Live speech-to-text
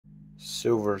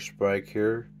Silver Spike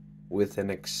here with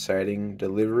an exciting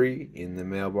delivery in the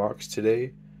mailbox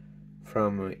today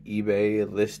from an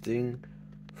eBay listing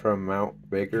from Mount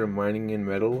Baker Mining and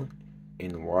Metal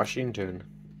in Washington.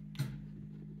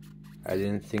 I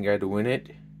didn't think I'd win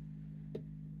it.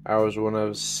 I was one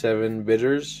of 7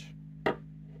 bidders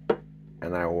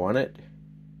and I won it.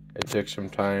 It took some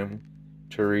time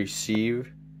to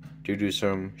receive due to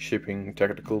some shipping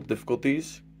technical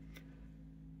difficulties.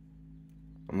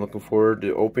 I'm looking forward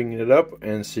to opening it up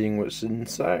and seeing what's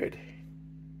inside.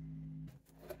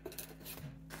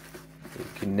 You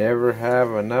can never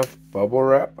have enough bubble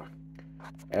wrap.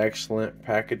 Excellent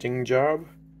packaging job.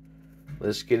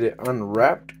 Let's get it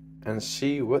unwrapped and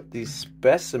see what these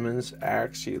specimens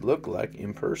actually look like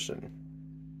in person.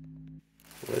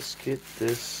 Let's get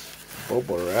this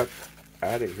bubble wrap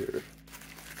out of here.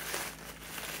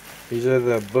 These are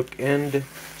the bookend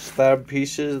slab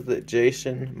pieces that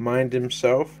Jason mined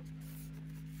himself.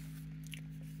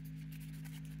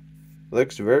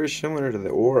 Looks very similar to the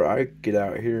ore I get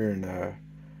out here in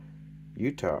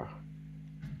Utah.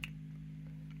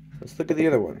 Let's look at the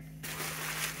other one.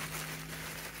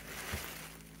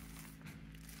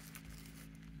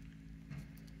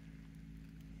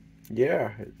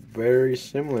 Yeah, very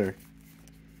similar.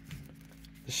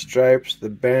 The stripes, the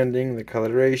banding, the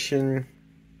coloration.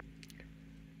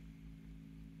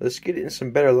 Let's get it in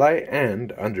some better light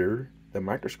and under the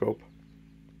microscope.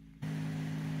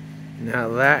 Now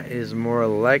that is more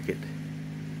like it.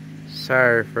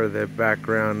 Sorry for the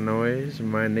background noise.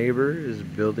 My neighbor is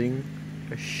building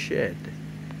a shed.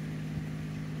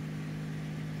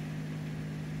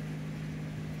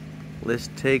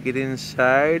 Let's take it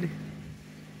inside.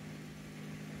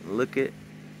 Look it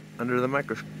under the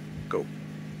microscope.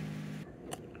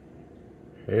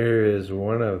 Here is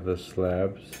one of the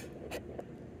slabs.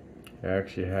 It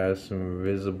actually has some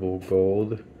visible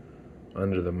gold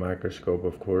under the microscope,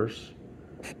 of course,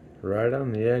 right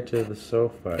on the edge of the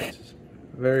sulfides. It's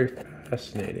very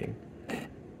fascinating,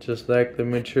 just like the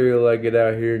material I get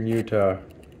out here in Utah.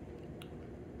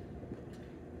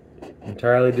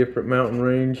 Entirely different mountain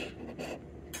range,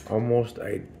 almost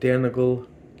identical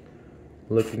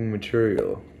looking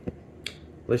material.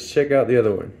 Let's check out the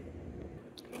other one.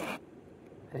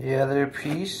 The other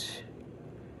piece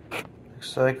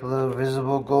looks like a little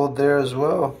visible gold there as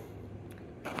well.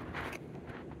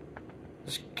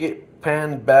 Let's get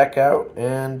panned back out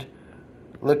and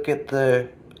look at the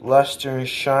luster and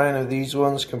shine of these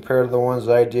ones compared to the ones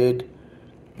I did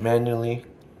manually.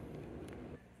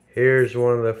 Here's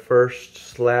one of the first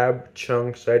slab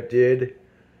chunks I did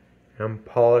and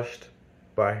polished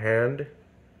by hand.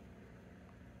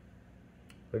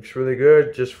 Looks really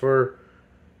good just for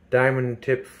diamond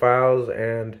tipped files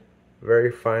and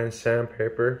very fine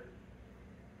sandpaper.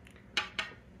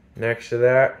 Next to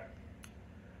that,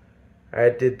 I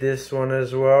did this one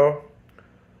as well,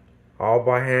 all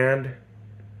by hand,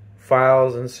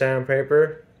 files and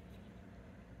sandpaper.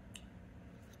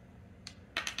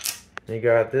 You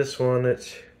got this one,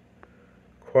 it's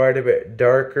quite a bit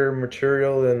darker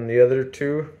material than the other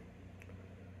two.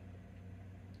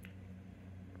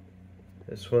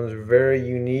 This one's very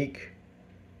unique.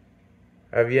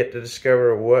 I've yet to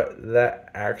discover what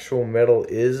that actual metal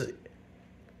is.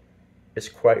 It's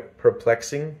quite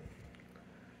perplexing.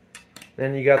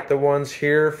 Then you got the ones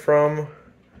here from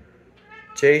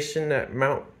Jason at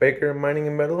Mount Baker Mining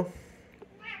and Metal.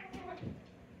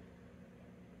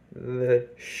 The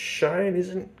shine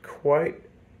isn't quite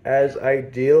as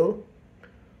ideal,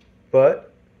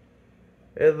 but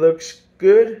it looks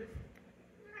good.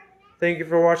 Thank you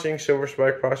for watching Silver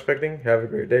Spike Prospecting. Have a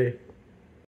great day.